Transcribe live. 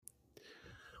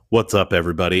What's up,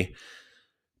 everybody?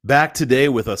 Back today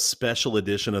with a special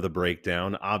edition of the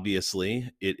breakdown.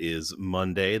 Obviously, it is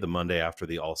Monday, the Monday after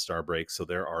the All-Star break, so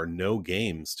there are no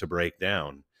games to break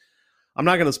down. I'm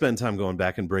not going to spend time going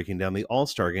back and breaking down the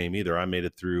All-Star game either. I made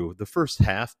it through the first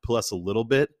half plus a little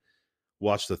bit,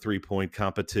 watched the three-point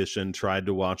competition, tried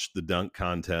to watch the dunk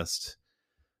contest.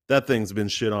 That thing's been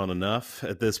shit on enough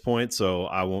at this point, so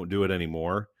I won't do it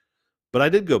anymore. But I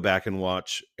did go back and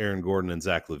watch Aaron Gordon and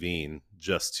Zach LaVine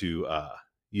just to,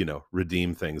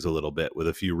 redeem things a little bit with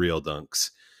a few real dunks.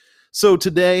 So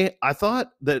today I thought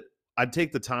that I'd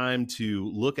take the time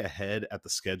to look ahead at the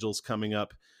schedules coming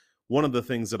up. One of the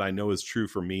things that I know is true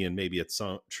for me, and maybe it's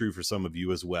true for some of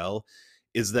you as well,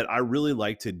 is that I really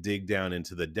like to dig down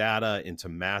into the data, into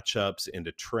matchups,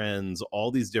 into trends,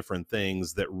 all these different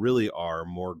things that really are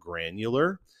more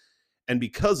granular. And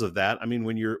because of that, I mean,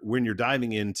 when you're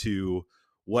diving into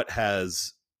what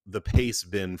has the pace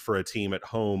been for a team at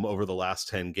home over the last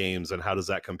 10 games and how does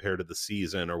that compare to the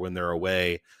season or when they're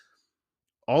away,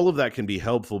 all of that can be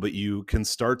helpful, but you can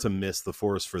start to miss the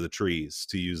forest for the trees,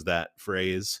 to use that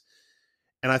phrase.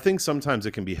 And I think sometimes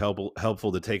it can be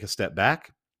helpful to take a step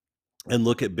back and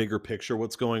look at bigger picture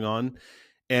what's going on.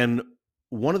 And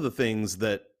one of the things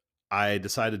that I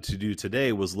decided to do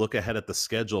today was look ahead at the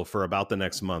schedule for about the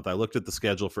next month. I looked at the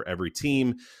schedule for every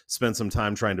team, spent some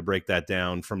time trying to break that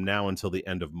down from now until the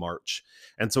end of March.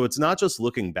 And so it's not just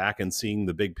looking back and seeing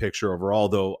the big picture overall,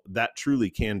 though that truly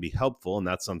can be helpful. And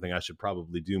that's something I should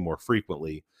probably do more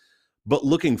frequently. But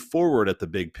looking forward at the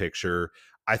big picture,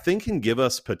 I think can give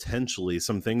us potentially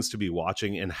some things to be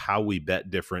watching in how we bet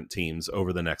different teams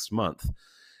over the next month.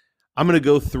 I'm going to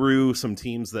go through some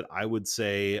teams that I would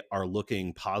say are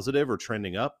looking positive or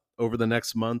trending up over the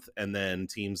next month, and then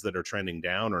teams that are trending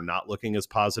down or not looking as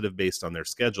positive based on their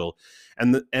schedule.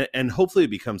 And hopefully it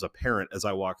becomes apparent as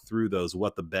I walk through those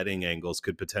what the betting angles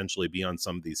could potentially be on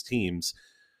some of these teams.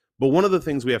 But one of the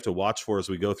things we have to watch for as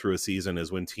we go through a season is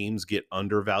when teams get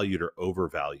undervalued or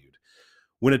overvalued.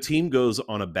 When a team goes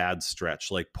on a bad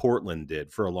stretch like Portland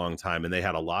did for a long time, and they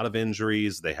had a lot of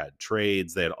injuries, they had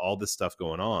trades, they had all this stuff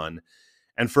going on.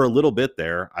 And for a little bit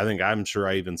there, I'm sure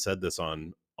I even said this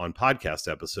on podcast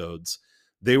episodes,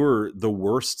 they were the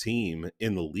worst team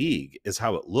in the league is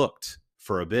how it looked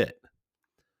for a bit.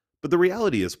 But the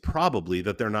reality is probably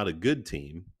that they're not a good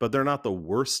team, but they're not the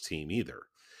worst team either.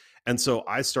 And so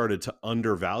I started to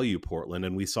undervalue Portland,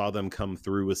 and we saw them come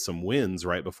through with some wins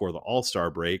right before the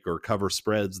All-Star break or cover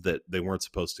spreads that they weren't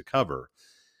supposed to cover.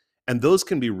 And those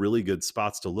can be really good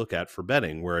spots to look at for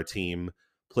betting, where a team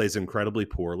plays incredibly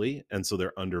poorly, and so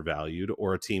they're undervalued,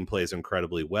 or a team plays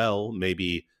incredibly well,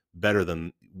 maybe better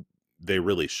than they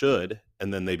really should,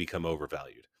 and then they become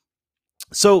overvalued.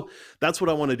 So that's what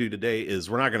I want to do today is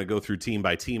we're not going to go through team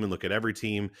by team and look at every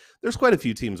team. There's quite a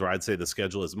few teams where I'd say the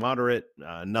schedule is moderate,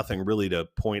 nothing really to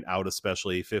point out,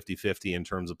 especially 50-50 in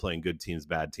terms of playing good teams,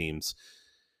 bad teams.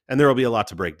 And there will be a lot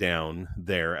to break down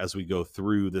there as we go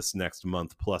through this next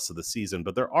month plus of the season.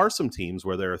 But there are some teams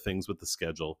where there are things with the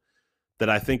schedule that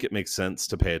I think it makes sense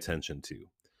to pay attention to.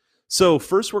 So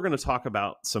first, we're going to talk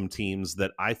about some teams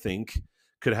that I think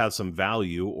could have some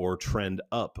value or trend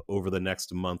up over the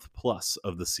next month plus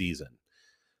of the season.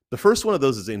 The first one of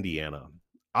those is Indiana.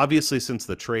 Obviously, since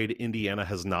the trade, Indiana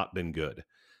has not been good.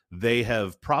 They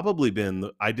have probably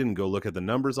been, I didn't go look at the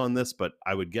numbers on this, but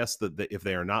I would guess that if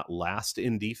they are not last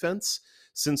in defense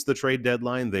since the trade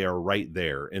deadline, they are right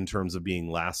there in terms of being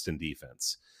last in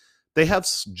defense. They have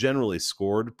generally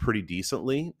scored pretty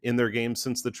decently in their games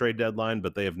since the trade deadline,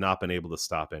 but they have not been able to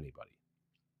stop anybody.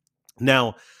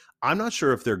 Now, I'm not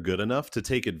sure if they're good enough to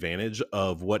take advantage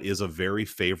of what is a very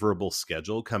favorable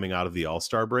schedule coming out of the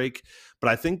All-Star break, but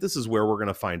I think this is where we're going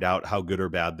to find out how good or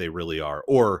bad they really are,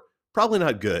 or probably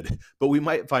not good, but we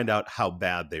might find out how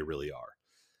bad they really are.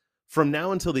 From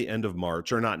now until the end of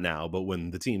March, or not now, but when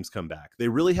the teams come back, they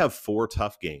really have 4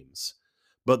 tough games,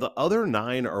 but the other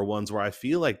 9 are ones where I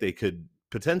feel like they could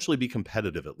potentially be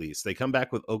competitive at least. They come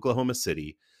back with Oklahoma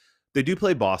City. They do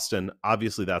play Boston.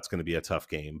 Obviously, that's going to be a tough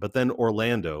game. But then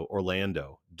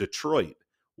Orlando, Detroit,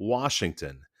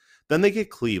 Washington. Then they get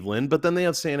Cleveland, but then they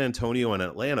have San Antonio and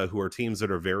Atlanta, who are teams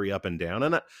that are very up and down.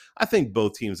 And I think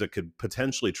both teams that could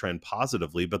potentially trend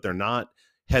positively, but they're not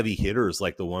heavy hitters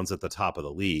like the ones at the top of the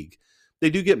league. They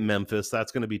do get Memphis.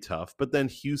 That's going to be tough. But then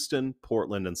Houston,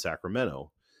 Portland, and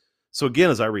Sacramento. So again,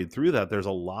 as I read through that, there's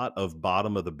a lot of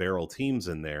bottom of the barrel teams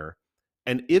in there.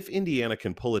 And if Indiana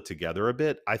can pull it together a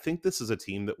bit, I think this is a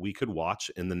team that we could watch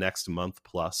in the next month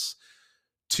plus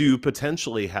to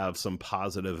potentially have some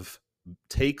positive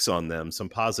takes on them, some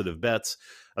positive bets,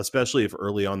 especially if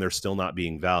early on they're still not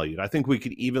being valued. I think we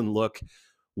could even look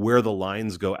where the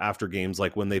lines go after games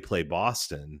like when they play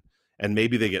Boston, and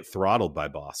maybe they get throttled by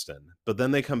Boston, but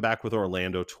then they come back with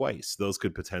Orlando twice. Those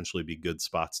could potentially be good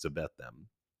spots to bet them.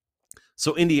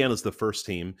 So Indiana's the first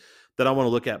team that I want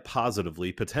to look at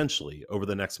positively, potentially, over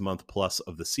the next month plus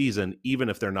of the season, even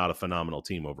if they're not a phenomenal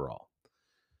team overall.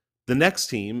 The next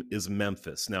team is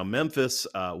Memphis. Now, Memphis,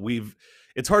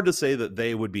 it's hard to say that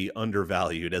they would be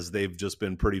undervalued, as they've just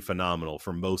been pretty phenomenal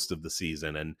for most of the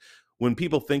season. And when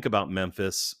people think about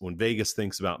Memphis, when Vegas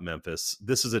thinks about Memphis,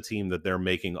 this is a team that they're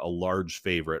making a large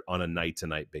favorite on a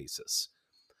night-to-night basis.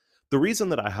 The reason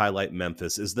that I highlight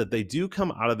Memphis is that they do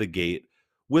come out of the gate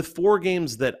with 4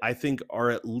 games that I think are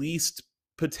at least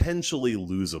potentially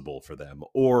losable for them,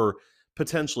 or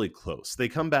potentially close. They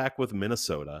come back with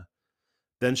Minnesota,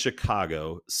 then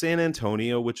Chicago, San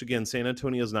Antonio, which again, San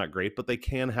Antonio is not great, but they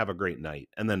can have a great night,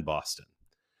 and then Boston.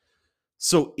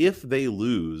 So if they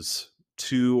lose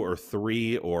 2 or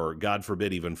 3, or God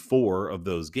forbid, even 4 of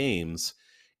those games,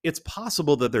 it's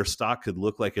possible that their stock could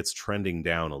look like it's trending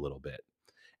down a little bit.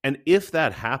 And if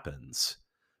that happens,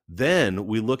 then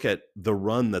we look at the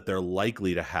run that they're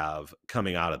likely to have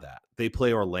coming out of that. They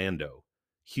play Orlando,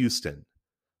 Houston,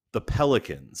 the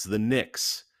Pelicans, the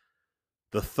Knicks,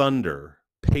 the Thunder,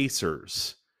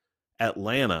 Pacers,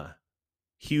 Atlanta,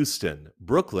 Houston,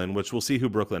 Brooklyn, which we'll see who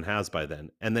Brooklyn has by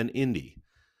then, and then Indy.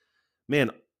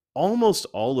 Man, almost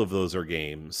all of those are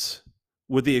games,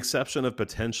 with the exception of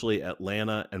potentially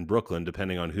Atlanta and Brooklyn,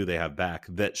 depending on who they have back,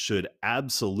 that should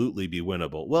absolutely be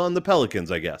winnable. Well, and the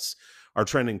Pelicans, I guess, are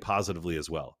trending positively as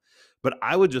well. But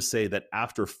I would just say that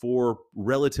after 4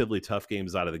 relatively tough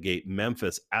games out of the gate,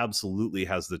 Memphis absolutely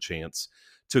has the chance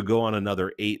to go on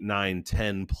another 8, 9,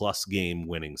 10 plus game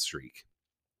winning streak.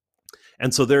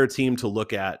 And so they're a team to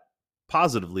look at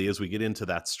positively as we get into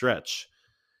that stretch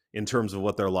in terms of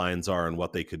what their lines are and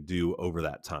what they could do over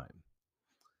that time.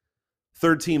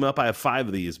 Third team up, I have 5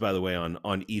 of these, by the way,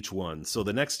 on each one. So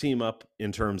the next team up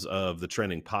in terms of the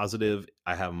trending positive,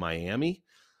 I have Miami.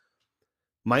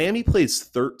 Miami plays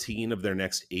 13 of their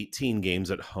next 18 games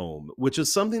at home, which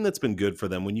is something that's been good for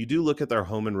them. When you do look at their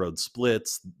home and road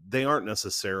splits, they aren't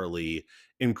necessarily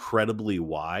incredibly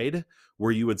wide,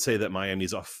 where you would say that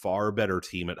Miami's a far better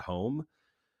team at home.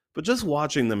 But just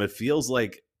watching them, it feels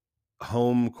like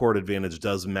home court advantage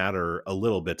does matter a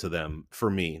little bit to them,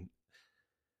 for me.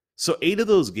 So 8 of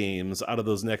those games out of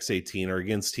those next 18 are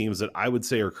against teams that I would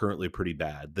say are currently pretty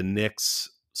bad. The Knicks,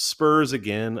 Spurs,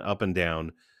 again, up and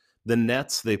down. The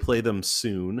Nets, they play them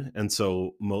soon, and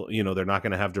so they're not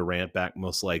going to have Durant back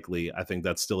most likely. I think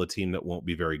that's still a team that won't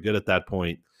be very good at that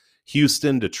point.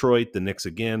 Houston, Detroit, the Knicks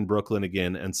again, Brooklyn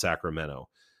again, and Sacramento.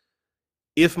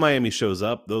 If Miami shows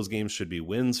up, those games should be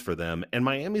wins for them, and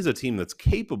Miami's a team that's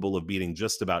capable of beating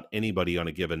just about anybody on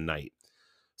a given night.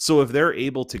 So if they're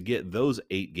able to get those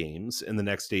 8 games in the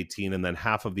next 18 and then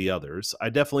half of the others, I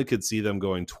definitely could see them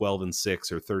going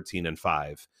 12-6 or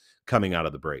 13-5 coming out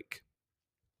of the break.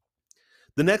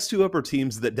 The next 2 upper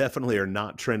teams that definitely are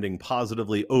not trending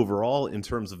positively overall in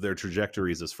terms of their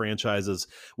trajectories as franchises,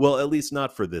 well, at least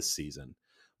not for this season.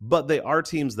 But they are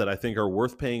teams that I think are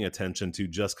worth paying attention to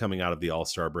just coming out of the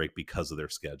All-Star break because of their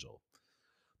schedule.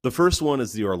 The first one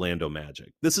is the Orlando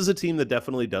Magic. This is a team that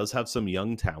definitely does have some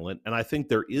young talent, and I think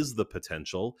there is the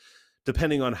potential,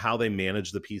 depending on how they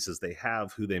manage the pieces they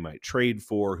have, who they might trade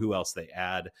for, who else they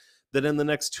add, that in the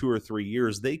next 2 or 3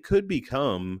 years, they could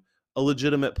become a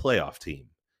legitimate playoff team.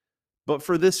 But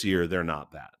for this year, they're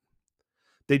not that.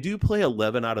 They do play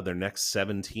 11 out of their next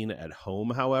 17 at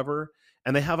home, however,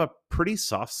 and they have a pretty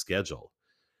soft schedule.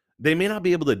 They may not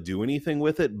be able to do anything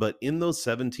with it, but in those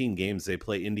 17 games, they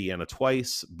play Indiana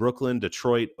twice, Brooklyn,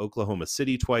 Detroit, Oklahoma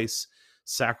City twice,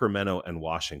 Sacramento, and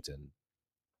Washington.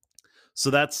 So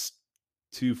that's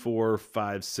 2, 4,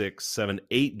 5, 6, 7,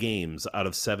 8 games out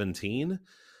of 17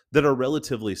 that are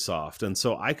relatively soft. And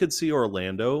so I could see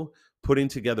Orlando putting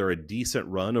together a decent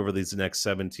run over these next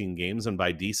 17 games. And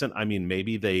by decent, I mean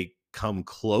maybe they come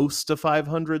close to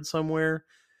 500 somewhere.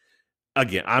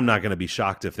 Again, I'm not going to be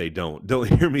shocked if they don't. Don't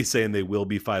hear me saying they will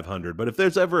be 500. But if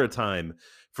there's ever a time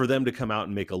for them to come out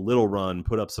and make a little run,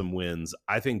 put up some wins,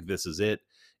 I think this is it.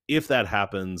 If that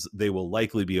happens, they will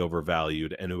likely be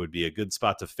overvalued, and it would be a good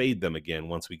spot to fade them again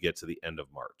once we get to the end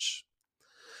of March.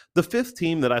 The 5th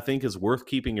team that I think is worth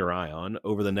keeping your eye on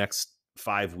over the next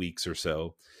 5 weeks or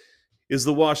so is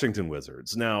the Washington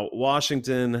Wizards. Now,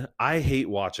 Washington, I hate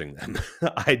watching them.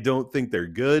 I don't think they're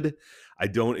good. I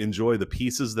don't enjoy the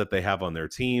pieces that they have on their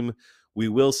team. We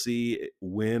will see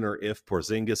when or if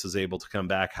Porzingis is able to come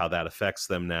back, how that affects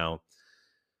them now.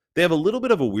 They have a little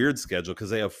bit of a weird schedule because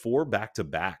they have 4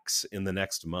 back-to-backs in the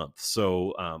next month.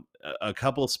 So, a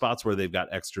couple of spots where they've got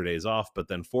extra days off, but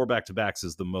then 4 back-to-backs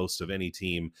is the most of any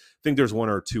team. I think there's 1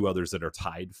 or 2 others that are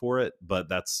tied for it, but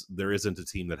there isn't a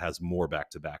team that has more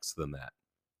back-to-backs than that.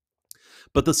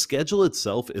 But the schedule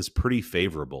itself is pretty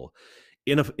favorable.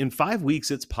 In 5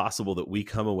 weeks, it's possible that we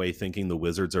come away thinking the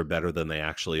Wizards are better than they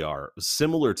actually are,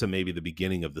 similar to maybe the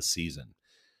beginning of the season.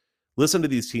 Listen to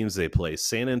these teams they play: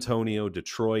 San Antonio,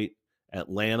 Detroit,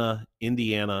 Atlanta,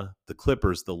 Indiana, the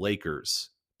Clippers, the Lakers,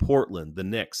 Portland, the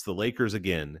Knicks, the Lakers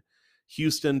again,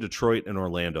 Houston, Detroit, and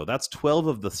Orlando. That's 12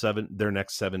 of their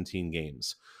next 17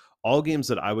 games. All games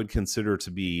that I would consider to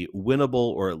be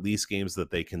winnable, or at least games that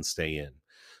they can stay in.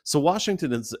 So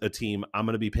Washington is a team I'm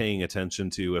going to be paying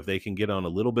attention to. If they can get on a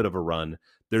little bit of a run,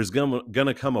 there's going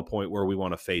to come a point where we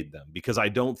want to fade them, because I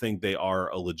don't think they are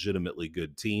a legitimately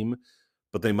good team,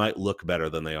 but they might look better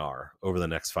than they are over the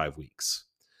next 5 weeks.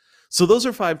 So those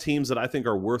are 5 teams that I think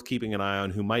are worth keeping an eye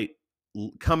on, who might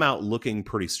come out looking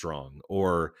pretty strong,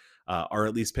 or are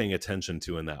at least paying attention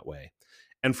to in that way.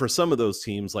 And for some of those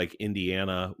teams like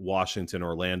Indiana, Washington,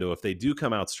 Orlando, if they do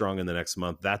come out strong in the next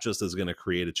month, that just is going to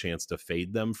create a chance to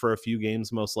fade them for a few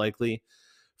games, most likely.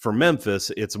 For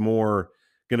Memphis, it's more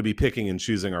going to be picking and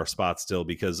choosing our spots still,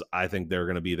 because I think they're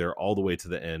going to be there all the way to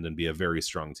the end and be a very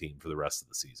strong team for the rest of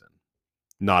the season.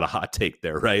 Not a hot take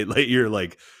there, right? Like, you're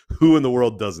like, who in the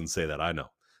world doesn't say that? I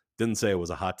know. Didn't say it was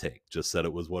a hot take, just said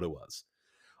it was what it was.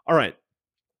 All right.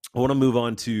 I want to move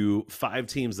on to 5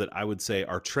 teams that I would say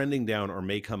are trending down or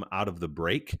may come out of the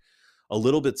break a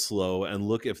little bit slow, and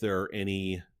look if there are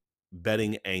any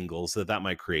betting angles that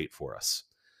might create for us.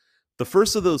 The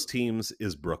first of those teams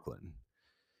is Brooklyn.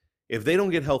 If they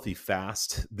don't get healthy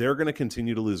fast, they're going to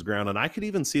continue to lose ground, and I could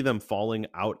even see them falling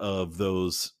out of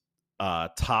those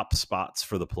top spots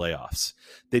for the playoffs.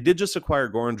 They did just acquire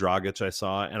Goran Dragic, I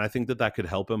saw, and I think that could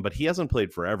help him, but he hasn't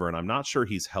played forever, and I'm not sure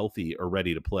he's healthy or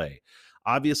ready to play.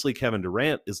 Obviously, Kevin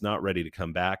Durant is not ready to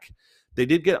come back. They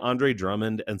did get Andre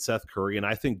Drummond and Seth Curry, and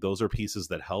I think those are pieces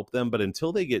that help them, but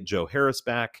until they get Joe Harris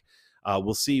back,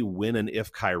 we'll see when and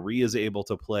if Kyrie is able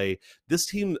to play. This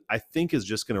team, I think, is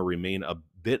just going to remain a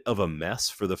bit of a mess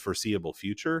for the foreseeable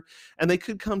future, and they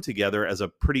could come together as a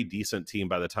pretty decent team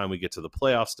by the time we get to the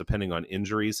playoffs, depending on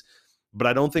injuries, but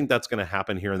I don't think that's going to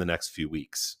happen here in the next few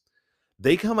weeks.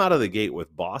 They come out of the gate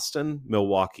with Boston,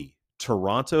 Milwaukee,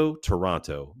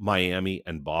 Toronto, Miami,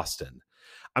 and Boston.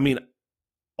 I mean,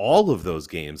 all of those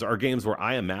games are games where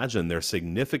I imagine they're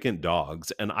significant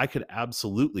dogs, and I could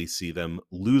absolutely see them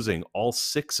losing all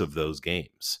 6 of those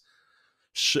games.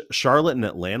 Charlotte and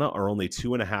Atlanta are only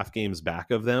 2.5 games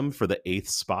back of them for the 8th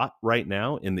spot right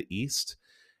now in the East.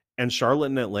 And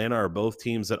Charlotte and Atlanta are both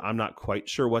teams that I'm not quite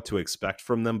sure what to expect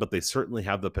from them, but they certainly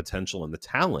have the potential and the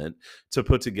talent to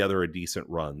put together a decent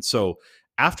run. So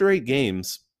after 8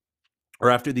 games, or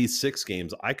after these 6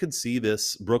 games, I could see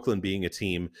this Brooklyn being a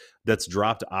team that's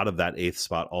dropped out of that 8th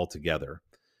spot altogether.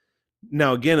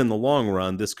 Now, again, in the long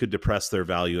run, this could depress their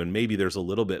value, and maybe there's a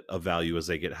little bit of value as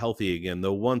they get healthy again,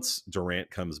 though once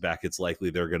Durant comes back, it's likely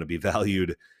they're going to be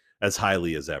valued as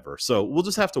highly as ever. So we'll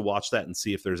just have to watch that and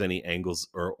see if there's any angles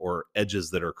or edges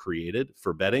that are created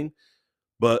for betting.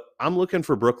 But I'm looking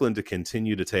for Brooklyn to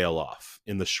continue to tail off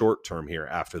in the short term here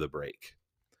after the break.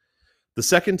 The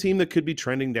second team that could be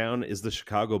trending down is the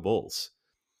Chicago Bulls.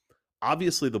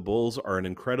 Obviously, the Bulls are an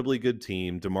incredibly good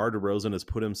team. DeMar DeRozan has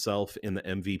put himself in the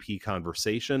MVP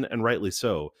conversation, and rightly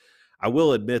so. I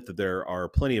will admit that there are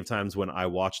plenty of times when I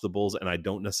watch the Bulls and I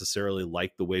don't necessarily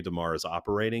like the way DeMar is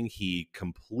operating. He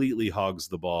completely hogs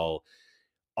the ball.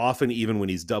 Often, even when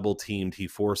he's double teamed, he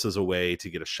forces a way to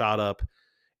get a shot up.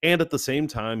 And at the same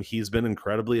time, he's been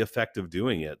incredibly effective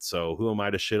doing it. So who am I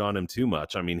to shit on him too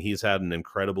much? I mean, he's had an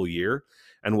incredible year.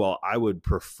 And while I would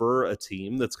prefer a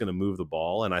team that's going to move the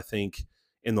ball, and I think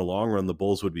in the long run, the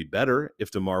Bulls would be better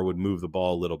if DeMar would move the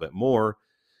ball a little bit more,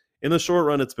 in the short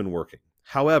run, it's been working.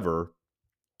 However,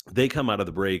 they come out of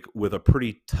the break with a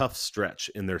pretty tough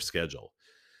stretch in their schedule.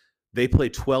 They play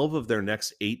 12 of their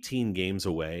next 18 games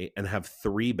away and have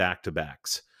 3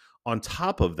 back-to-backs. On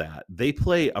top of that, they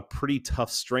play a pretty tough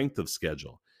strength of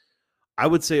schedule. I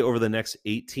would say over the next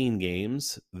 18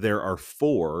 games, there are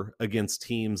 4 against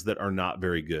teams that are not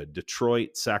very good: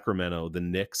 Detroit, Sacramento, the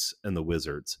Knicks, and the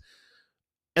Wizards.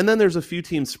 And then there's a few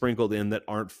teams sprinkled in that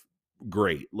aren't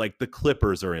great, like the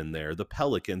Clippers are in there, the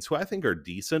Pelicans, who I think are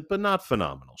decent, but not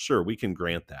phenomenal. Sure, we can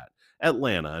grant that.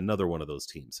 Atlanta, another one of those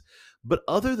teams. But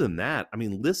other than that, I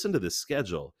mean, listen to this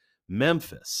schedule: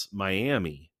 Memphis,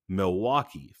 Miami,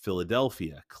 Milwaukee,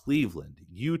 Philadelphia, Cleveland,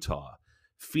 Utah,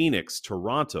 Phoenix,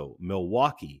 Toronto,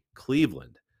 Milwaukee,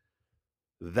 Cleveland.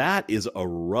 That is a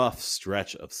rough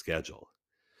stretch of schedule.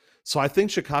 So I think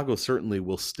Chicago certainly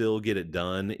will still get it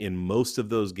done in most of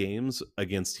those games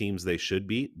against teams they should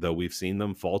beat, though we've seen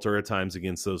them falter at times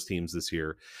against those teams this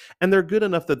year. And they're good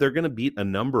enough that they're going to beat a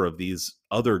number of these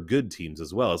other good teams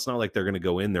as well. It's not like they're going to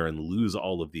go in there and lose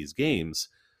all of these games.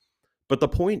 But the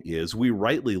point is, we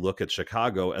rightly look at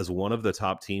Chicago as one of the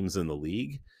top teams in the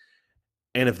league.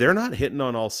 And if they're not hitting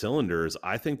on all cylinders,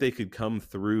 I think they could come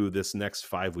through this next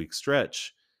 5-week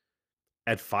stretch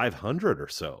at 500 or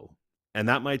so. And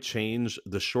that might change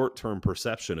the short-term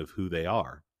perception of who they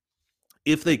are.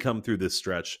 If they come through this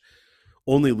stretch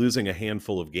only losing a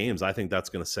handful of games, I think that's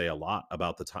going to say a lot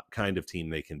about the kind of team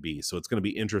they can be. So it's going to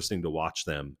be interesting to watch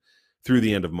them through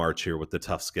the end of March here with the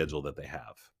tough schedule that they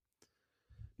have.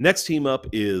 Next team up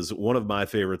is one of my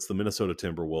favorites, the Minnesota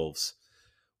Timberwolves.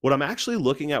 What I'm actually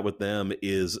looking at with them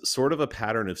is sort of a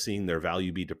pattern of seeing their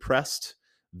value be depressed,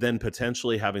 then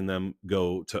potentially having them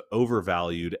go to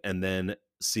overvalued, and then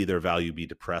see their value be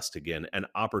depressed again, and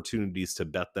opportunities to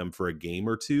bet them for a game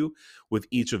or two with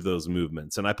each of those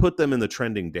movements. And I put them in the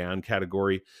trending down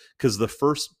category because the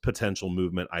first potential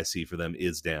movement I see for them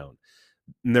is down.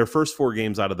 In their first 4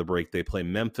 games out of the break, they play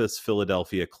Memphis,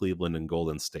 Philadelphia, Cleveland, and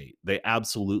Golden State. They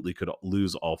absolutely could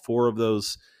lose all 4 of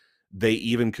those. They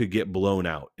even could get blown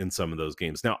out in some of those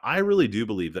games. Now, I really do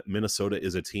believe that Minnesota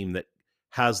is a team that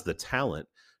has the talent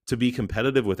to be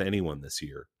competitive with anyone this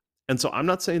year. And so I'm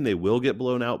not saying they will get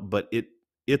blown out, but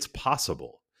it's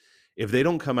possible. If they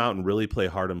don't come out and really play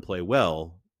hard and play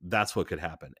well, that's what could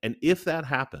happen. And if that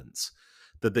happens,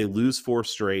 that they lose 4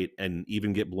 straight and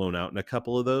even get blown out in a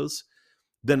couple of those,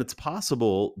 then it's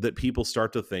possible that people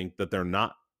start to think that they're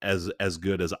not as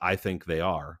good as I think they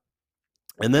are.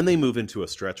 And then they move into a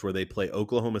stretch where they play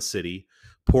Oklahoma City,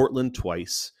 Portland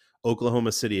twice,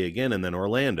 Oklahoma City again, and then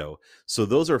Orlando. So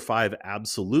those are 5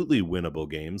 absolutely winnable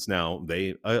games. Now,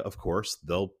 they, of course,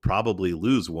 they'll probably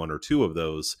lose 1 or 2 of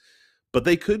those, but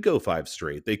they could go 5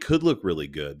 straight. They could look really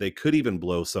good. They could even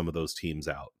blow some of those teams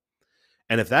out.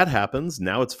 And if that happens,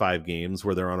 now it's 5 games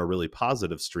where they're on a really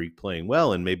positive streak playing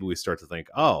well. And maybe we start to think,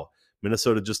 oh,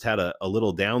 Minnesota just had a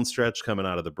little down stretch coming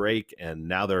out of the break, and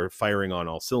now they're firing on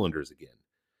all cylinders again.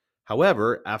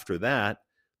 However, after that,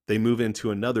 they move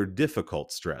into another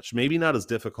difficult stretch. Maybe not as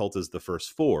difficult as the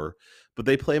first 4, but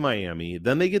they play Miami.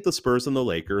 Then they get the Spurs and the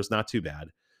Lakers, not too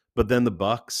bad. But then the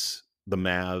Bucks, the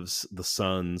Mavs, the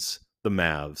Suns, the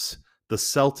Mavs, the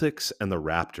Celtics, and the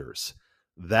Raptors.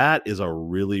 That is a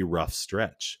really rough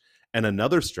stretch. And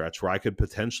another stretch where I could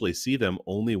potentially see them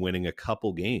only winning a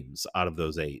couple games out of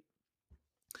those 8.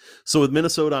 So with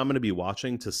Minnesota, I'm going to be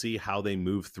watching to see how they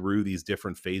move through these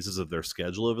different phases of their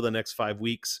schedule over the next 5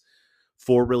 weeks.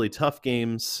 4 really tough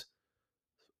games,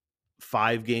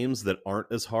 5 games that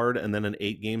aren't as hard, and then an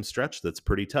 8-game stretch that's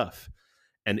pretty tough.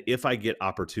 And if I get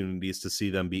opportunities to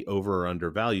see them be over or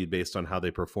undervalued based on how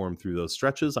they perform through those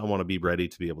stretches, I want to be ready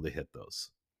to be able to hit those.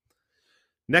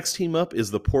 Next team up is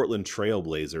the Portland Trail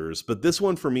Blazers, but this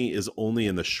one for me is only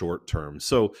in the short term.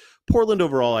 So Portland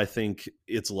overall, I think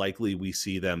it's likely we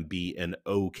see them be an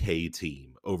okay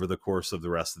team over the course of the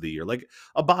rest of the year, like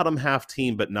a bottom half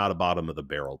team, but not a bottom of the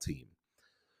barrel team.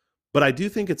 But I do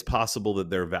think it's possible that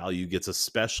their value gets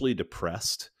especially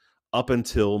depressed up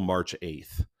until March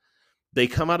 8th. They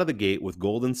come out of the gate with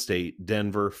Golden State,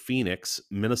 Denver, Phoenix,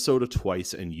 Minnesota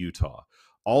twice, and Utah.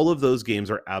 All of those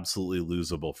games are absolutely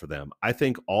losable for them. I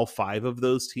think all 5 of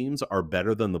those teams are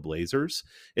better than the Blazers.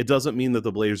 It doesn't mean that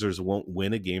the Blazers won't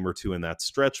win a game or 2 in that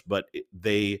stretch, but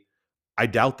I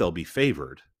doubt they'll be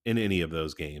favored in any of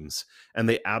those games, and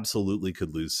they absolutely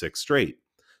could lose 6 straight.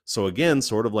 So again,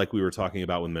 sort of like we were talking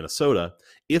about with Minnesota,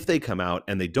 if they come out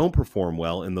and they don't perform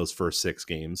well in those first 6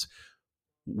 games,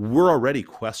 we're already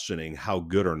questioning how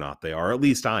good or not they are. At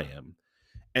least I am.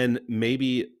 And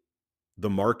maybe the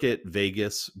market,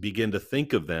 Vegas, begin to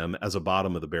think of them as a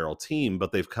bottom of the barrel team,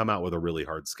 but they've come out with a really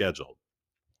hard schedule.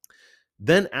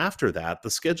 Then after that,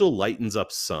 the schedule lightens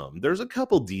up some. There's a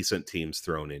couple decent teams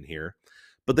thrown in here,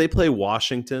 but they play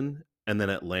Washington and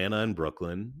then Atlanta and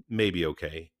Brooklyn, maybe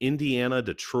okay. Indiana,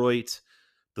 Detroit,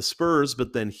 the Spurs,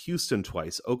 but then Houston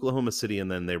twice, Oklahoma City,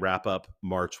 and then they wrap up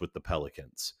March with the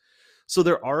Pelicans. So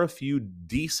there are a few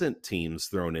decent teams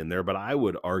thrown in there, but I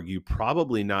would argue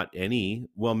probably not any.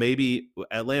 Well, maybe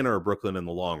Atlanta or Brooklyn in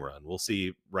the long run. We'll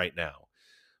see right now.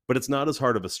 But it's not as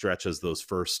hard of a stretch as those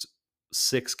first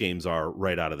 6 games are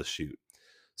right out of the chute.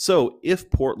 So if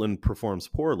Portland performs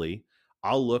poorly,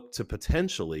 I'll look to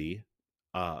potentially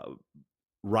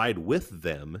ride with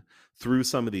them through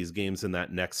some of these games in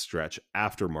that next stretch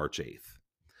after March 8th.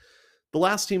 The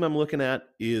last team I'm looking at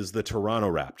is the Toronto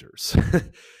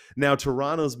Raptors. Now,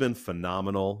 Toronto's been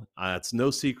phenomenal. It's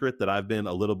no secret that I've been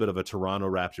a little bit of a Toronto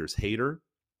Raptors hater.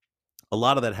 A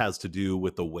lot of that has to do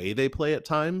with the way they play at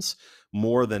times,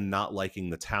 more than not liking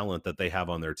the talent that they have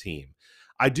on their team.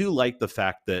 I do like the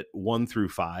fact that 1 through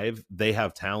 5, they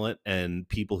have talent and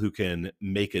people who can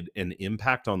make an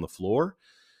impact on the floor.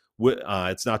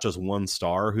 It's not just one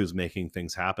star who's making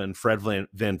things happen. Fred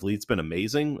Van Vliet's been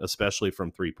amazing, especially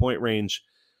from 3-point range.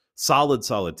 Solid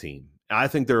team. I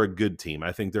think they're a good team.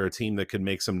 I think they're a team that could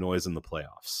make some noise in the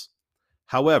playoffs.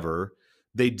 However,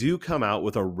 they do come out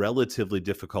with a relatively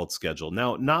difficult schedule.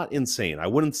 Now, not insane. I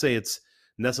wouldn't say it's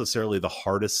necessarily the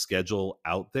hardest schedule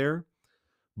out there,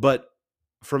 but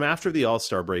from after the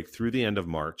All-Star break through the end of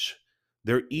March,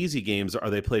 their easy games are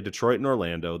they play Detroit and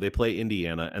Orlando, they play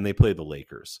Indiana, and they play the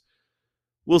Lakers.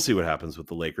 We'll see what happens with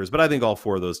the Lakers, but I think all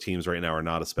 4 of those teams right now are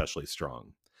not especially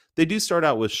strong. They do start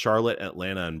out with Charlotte,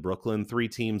 Atlanta, and Brooklyn, 3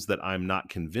 teams that I'm not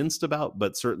convinced about,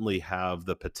 but certainly have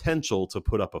the potential to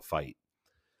put up a fight.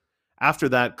 After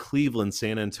that, Cleveland,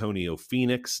 San Antonio,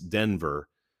 Phoenix, Denver.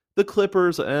 The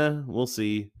Clippers, we'll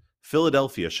see.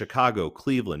 Philadelphia, Chicago,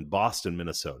 Cleveland, Boston,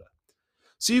 Minnesota.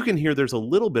 So you can hear there's a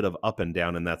little bit of up and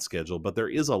down in that schedule, but there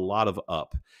is a lot of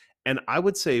up. And I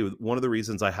would say one of the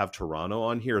reasons I have Toronto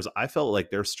on here is I felt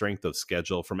like their strength of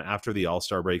schedule from after the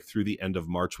All-Star break through the end of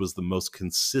March was the most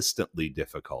consistently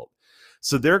difficult.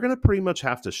 So they're going to pretty much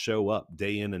have to show up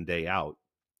day in and day out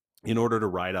in order to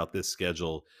ride out this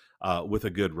schedule with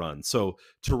a good run. So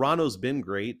Toronto's been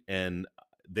great, and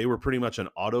they were pretty much an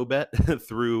auto bet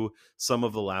through some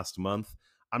of the last month.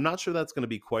 I'm not sure that's going to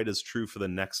be quite as true for the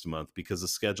next month because the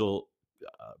schedule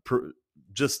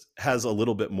just has a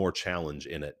little bit more challenge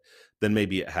in it than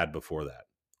maybe it had before that.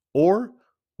 Or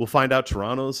we'll find out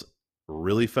Toronto's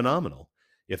really phenomenal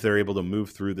if they're able to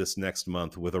move through this next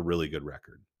month with a really good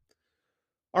record.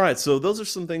 All right, so those are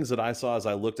some things that I saw as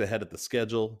I looked ahead at the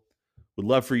schedule. Would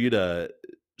love for you to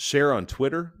share on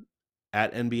Twitter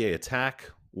at NBA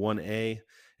Attack 1A.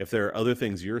 If there are other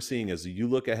things you're seeing as you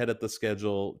look ahead at the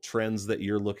schedule, trends that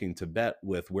you're looking to bet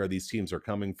with where these teams are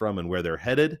coming from and where they're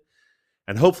headed.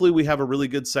 And hopefully we have a really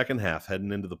good second half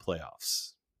heading into the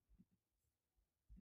playoffs.